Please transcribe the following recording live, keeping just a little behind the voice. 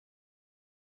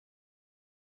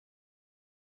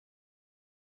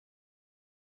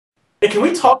Hey, can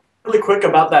we talk really quick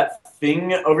about that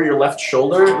thing over your left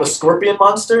shoulder, the scorpion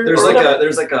monster? There's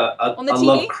like a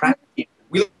Lovecraft.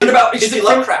 We learned about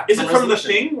Lovecraft. Is it from The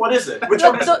Thing? What is it? Which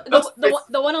the, one is it?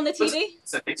 the one on the TV?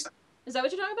 Is that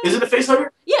what you're talking about? Is it a face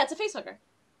hugger? Yeah, it's a face hugger.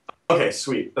 Okay,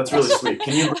 sweet. That's really sweet.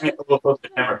 Can you bring it a little closer to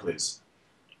the camera, please?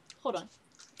 Hold on.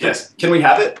 Yes. Can we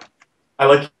have it? I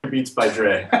like your beats by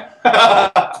Dre.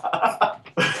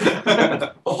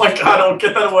 Oh my god, don't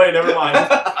get that away. Never mind.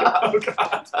 Oh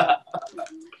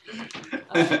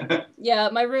god. Yeah,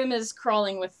 my room is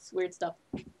crawling with weird stuff.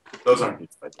 Those aren't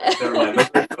beats by Dre. Never mind.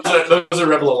 Those are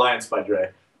Rebel Alliance by Dre.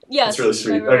 Yeah, that's really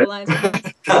sweet. Rebel Alliance.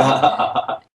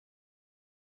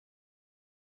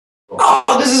 Oh,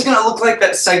 this is gonna look like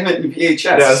that segment in VHS.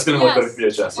 Yeah, it's gonna look like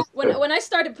VHS. When I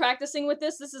started practicing with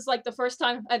this is like the first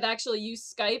time I've actually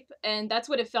used Skype, and that's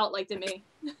what it felt like to me.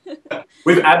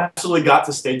 We've absolutely got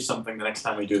to stage something the next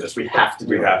time we do this. We have to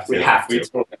do it. We have to.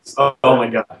 Oh my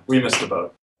god, we missed the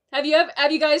boat. Have you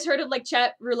guys heard of like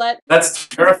chat roulette? That's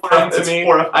terrifying to me.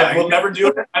 I will never do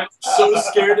it. I'm so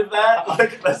scared of that.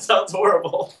 Like, that sounds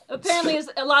horrible. Apparently, it's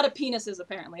a lot of penises.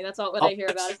 Apparently, that's all what I hear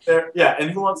about it. Yeah,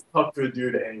 and who wants to talk to a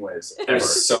dude anyways?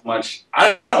 There's so much.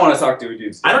 I don't want to talk to a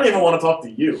dude. I don't even want to talk to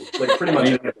you. Like, pretty much.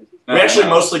 We actually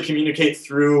mostly communicate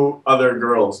through other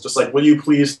girls. Just like, will you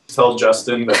please tell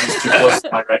Justin that he's too close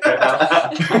to my right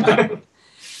now?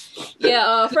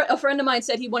 Yeah, a friend of mine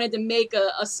said he wanted to make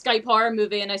a Skype horror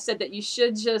movie, and I said that you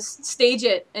should just stage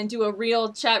it and do a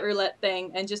real chat roulette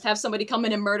thing and just have somebody come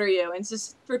in and murder you and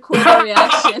just record your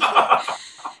reaction. I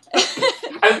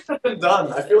think that's been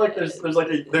done. I feel like there's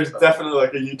definitely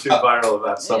like a YouTube viral of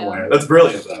that somewhere. Yeah. That's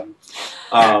brilliant though.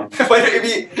 But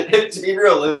to be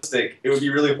realistic, it would be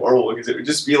really horrible because it would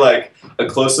just be like a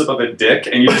close up of a dick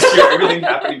and you just hear everything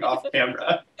happening off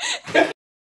camera.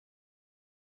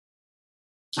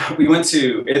 We went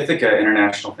to Ithaca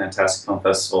International Fantastic Film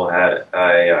Festival, had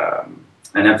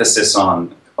an emphasis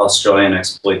on Australian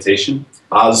exploitation.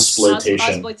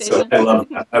 Ozploitation. So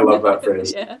I love that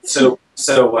phrase. Yeah.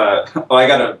 I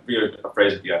got a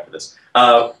phrase with you after this.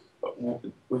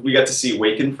 We got to see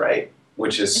Wake and Fright,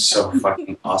 which is so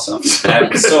fucking awesome.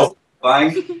 And so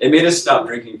flying. It made us stop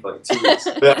drinking for like 2 weeks.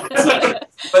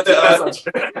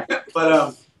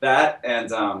 That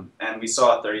and we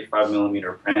saw a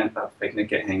 35mm print of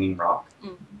Picnic at Hanging Rock,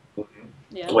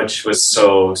 which was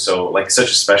so like such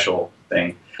a special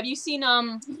thing. Have you seen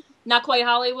Not Quite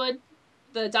Hollywood,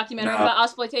 the documentary about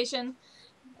Ozploitation?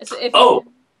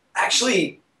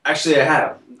 Actually, I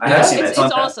have. I have seen it. It's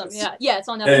awesome. Yeah, it's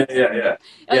on Netflix.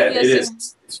 Yeah, it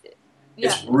is.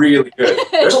 It's really good.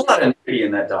 There's a lot of nudity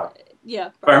in that doc.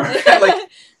 Yeah. A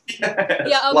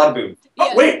lot of boobs.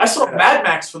 Oh, wait, I saw Mad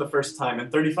Max for the first time in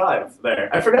 35 there.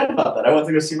 I forgot about that. I went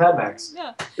to go see Mad Max.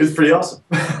 Yeah. It was pretty awesome.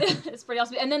 It's pretty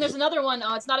awesome. And then there's another one,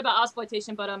 it's not about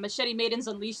Ozploitation, but Machete Maidens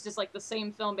Unleashed is like the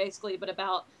same film basically, but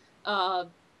about,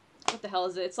 what the hell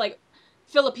is it? It's like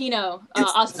Filipino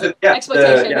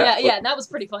exploitation. Yeah, that was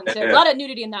pretty fun too. A lot of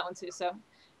nudity in that one too, so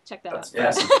check that out.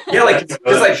 Yeah, like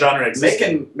genre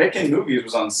making movies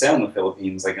was on sale in the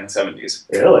Philippines, like in the 70s.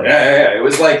 Really? Yeah. It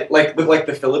was like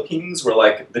the Philippines were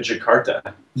like the Jakarta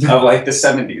of like the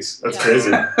 70s. That's crazy.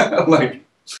 Like,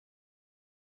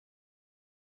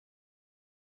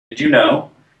 did you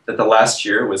know that the last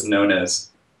year was known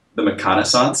as the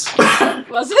McConaughey?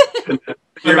 Was it?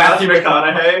 Your Matthew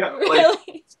McConaughey, really? Like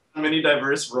many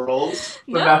diverse roles.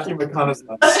 No. The Matthew McConaughey.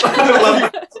 I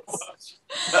love you so much.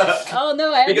 Oh no!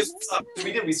 Because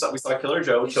we saw Killer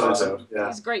Joe. Yeah.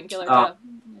 He's great in Killer Joe.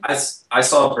 I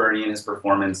saw Bernie and his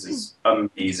performance is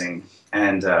amazing,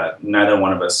 and neither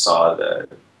one of us saw the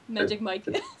Magic Mike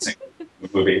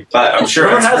movie, but I'm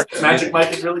sure Magic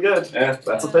Mike is really good. Yeah,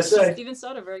 that's what they say. Steven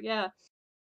Soderbergh, yeah.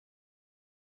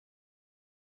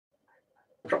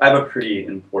 I have a pretty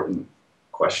important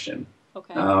question.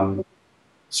 Okay.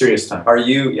 Serious time. Are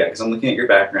you? Yeah, because I'm looking at your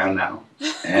background now,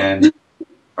 and.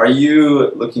 Are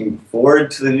you looking forward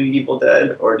to the new Evil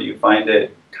Dead, or do you find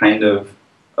it kind of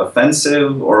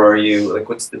offensive, or are you like,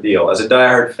 what's the deal? As a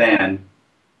diehard fan,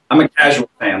 I'm a casual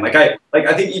fan. Like I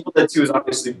think Evil Dead 2 is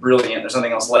obviously brilliant. There's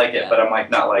nothing else like it, but I'm like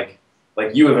not like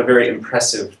you have a very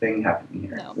impressive thing happening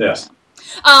here. No. Yes.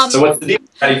 So what's the deal?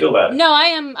 How do you feel about it? No, I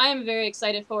am very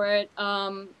excited for it.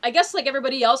 I guess like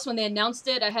everybody else, when they announced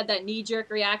it, I had that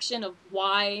knee-jerk reaction of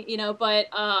why, but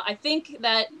I think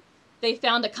that they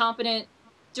found a competent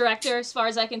director, as far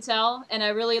as I can tell, and I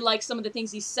really like some of the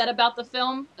things he said about the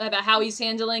film, about how he's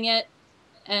handling it,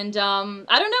 and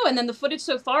I don't know, and then the footage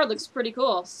so far looks pretty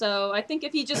cool, so I think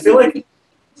if he just... I feel like...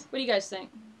 What do you guys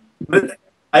think?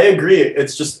 I agree.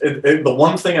 It's just, the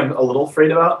one thing I'm a little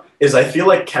afraid about is I feel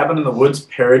like Cabin in the Woods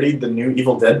parodied the new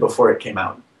Evil Dead before it came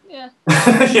out. Yeah.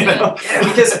 You know?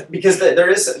 Yeah, because there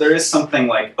is something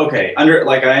like, okay, I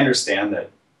understand that,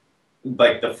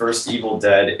 like, the first Evil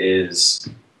Dead is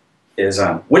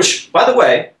which, by the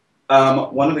way,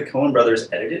 one of the Coen brothers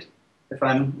edited, if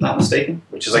I'm not mistaken,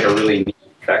 which is like a really neat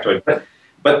factoid.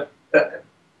 But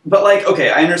like, okay,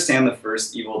 I understand the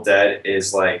first Evil Dead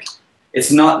is like,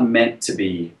 it's not meant to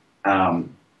be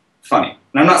funny,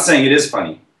 and I'm not saying it is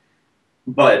funny,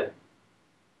 but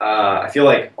I feel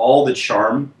like all the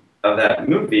charm of that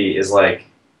movie is like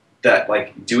that,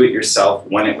 like, do it yourself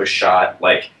when it was shot,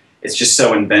 like, it's just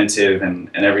so inventive and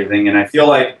everything, and I feel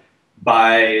like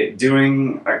by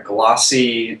doing a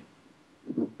glossy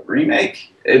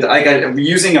remake,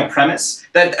 using a premise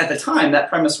that at the time that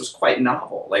premise was quite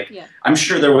novel. Like, I'm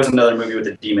sure there was another movie with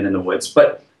a demon in the woods,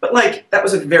 but like, that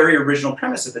was a very original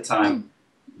premise at the time.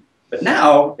 But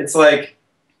now it's like,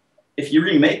 if you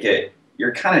remake it,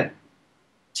 you're kind of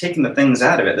taking the things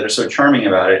out of it that are so charming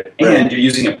about it, and you're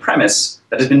using a premise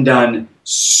that has been done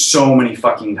so many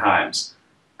fucking times.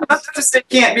 Not to say it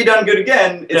can't be done good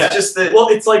again. It's just that. Well,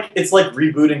 it's like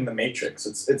rebooting the Matrix.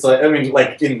 It's like, I mean,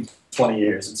 like, in 20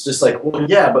 years, it's just like, well,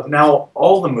 yeah, but now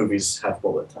all the movies have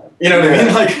bullet time. You know what I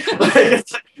mean? Like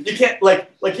it's like, you can't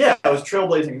like yeah, I was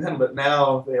trailblazing then, but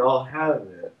now they all have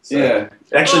it. So, yeah.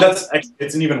 Actually,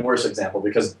 it's an even worse example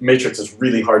because Matrix is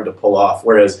really hard to pull off,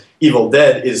 whereas Evil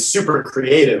Dead is super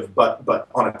creative, but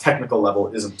on a technical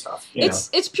level isn't tough.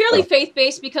 It's purely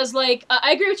faith-based because, like,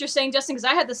 I agree with what you're saying, Justin, because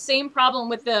I had the same problem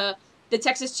with the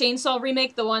Texas Chainsaw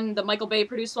remake, the Michael Bay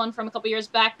produced one from a couple years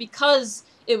back, because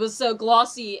it was so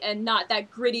glossy and not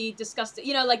that gritty, disgusting.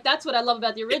 You know, like, that's what I love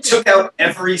about the original. It took out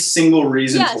every single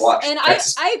reason to watch. And I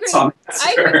agree.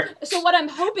 I agree. So what I'm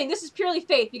hoping, this is purely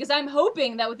faith, because I'm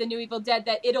hoping that with the new Evil Dead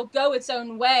that it'll go its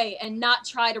own way and not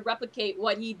try to replicate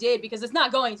what he did, because it's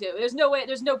not going to. There's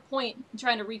no point in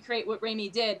trying to recreate what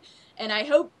Raimi did. And I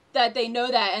hope that they know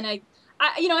that. And I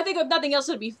think if nothing else,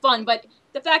 it'll be fun. But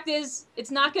the fact is, it's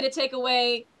not going to take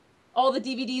away all the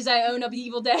DVDs I own of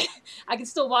Evil Dead. I can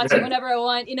still watch it whenever I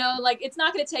want. You know, like, it's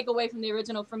not going to take away from the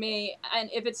original for me. And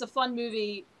if it's a fun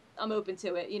movie, I'm open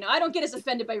to it. You know, I don't get as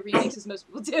offended by remakes as most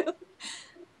people do.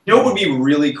 You know what would be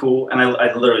really cool? And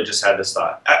I literally just had this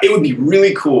thought. It would be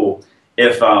really cool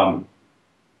if the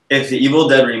Evil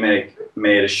Dead remake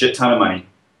made a shit ton of money,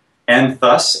 and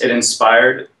thus it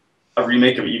inspired a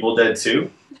remake of Evil Dead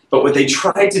 2. But what they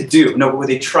tried to do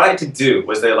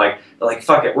was they're like,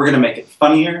 fuck it, we're going to make it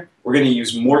funnier. We're going to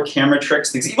use more camera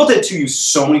tricks. Because Evil Dead 2 used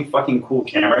so many fucking cool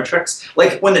camera tricks.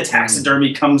 Like, when the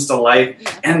taxidermy comes to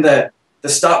life, and the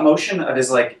stop motion of his,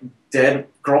 like, dead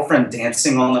girlfriend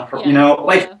dancing on the, you know?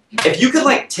 Like, if you could,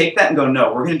 like, take that and go,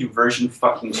 no, we're going to do version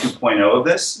fucking 2.0 of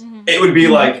this, it would be,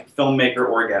 like, filmmaker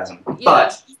orgasm.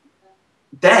 But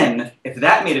then, if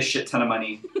that made a shit ton of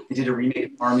money, they did a remake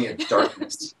of Army of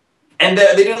Darkness. And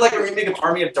they did, like, a remake of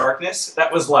Army of Darkness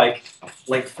that was, like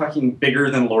fucking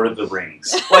bigger than Lord of the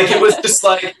Rings. Like, it was just,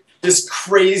 like, this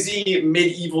crazy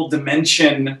medieval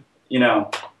dimension, you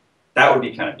know. That would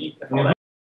be kind of neat.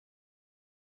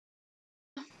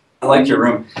 I like your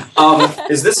room.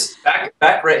 Is this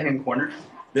back right-hand corner?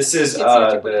 This is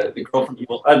the girl from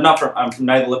Evil... not from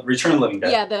Return of the Living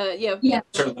Dead.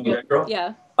 Return of the Living Dead girl?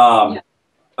 Yeah.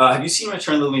 Have you seen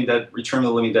Return of the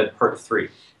Living Dead Part 3?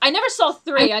 I never saw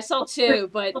 3. I saw 2,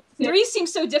 but 3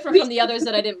 seems so different from the others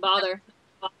that I didn't bother.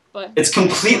 But it's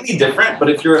completely different,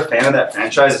 but if you're a fan of that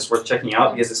franchise, it's worth checking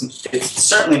out because it's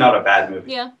certainly not a bad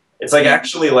movie. Yeah. It's like,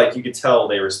 actually, like, you could tell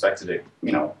they respected it,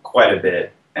 you know, quite a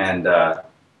bit, and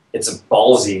it's a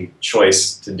ballsy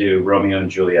choice to do Romeo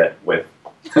and Juliet with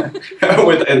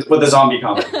with a zombie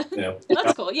comedy. You know?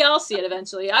 That's cool. Yeah, I'll see it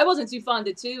eventually. I wasn't too fond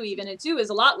of 2 even, and 2 is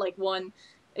a lot like 1.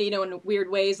 You know, in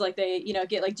weird ways, like they, you know,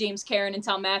 get like James Caan and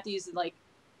Tom Matthews, like,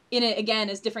 in it again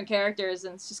as different characters,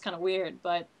 and it's just kind of weird.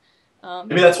 But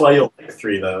maybe that's why you'll like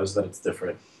 3 though, is that it's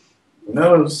different. Who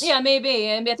knows? Yeah, maybe.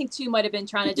 And I think 2 might have been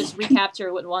trying to just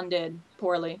recapture what 1 did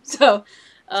poorly. So,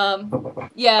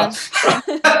 yeah.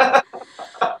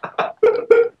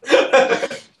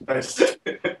 Nice.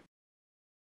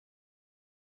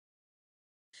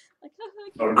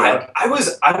 I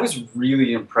was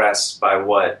really impressed by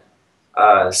what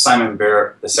Simon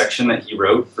Barrett, the section that he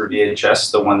wrote for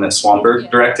VHS, the one that Swanberg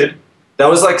directed. That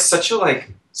was like such a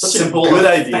simple, good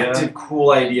idea,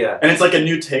 cool idea, and it's like a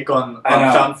new take on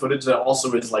found footage that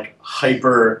also is like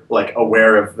hyper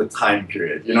aware of the time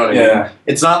period. You know what I mean?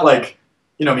 It's not like,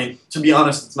 you know, I mean, to be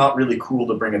honest, it's not really cool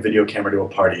to bring a video camera to a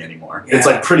party anymore. It's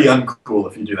like pretty uncool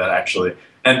if you do that actually.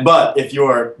 But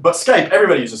Skype,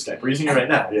 everybody uses Skype. We're using it right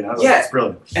now. You know, it's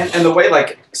brilliant. And the way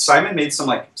like Simon made some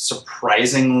like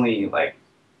surprisingly like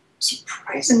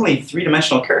surprisingly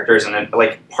three-dimensional characters and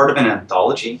like part of an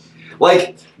anthology.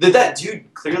 Like that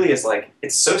dude clearly is like,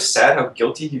 it's so sad how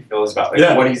guilty he feels about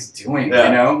like what he's doing. You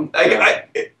know,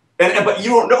 like but you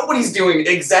don't know what he's doing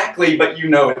exactly, but you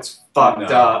know it's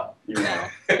fucked up. You know.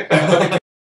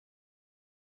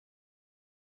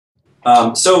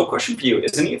 So, question for you: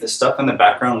 is any of this stuff in the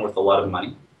background worth a lot of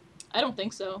money? I don't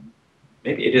think so.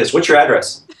 Maybe it is. What's your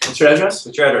address? What's your address?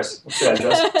 What's your address? What's your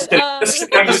address?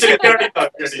 I'm just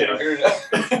kidding.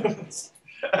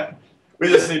 We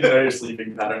just need to know your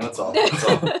sleeping pattern. That's all. That's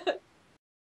all.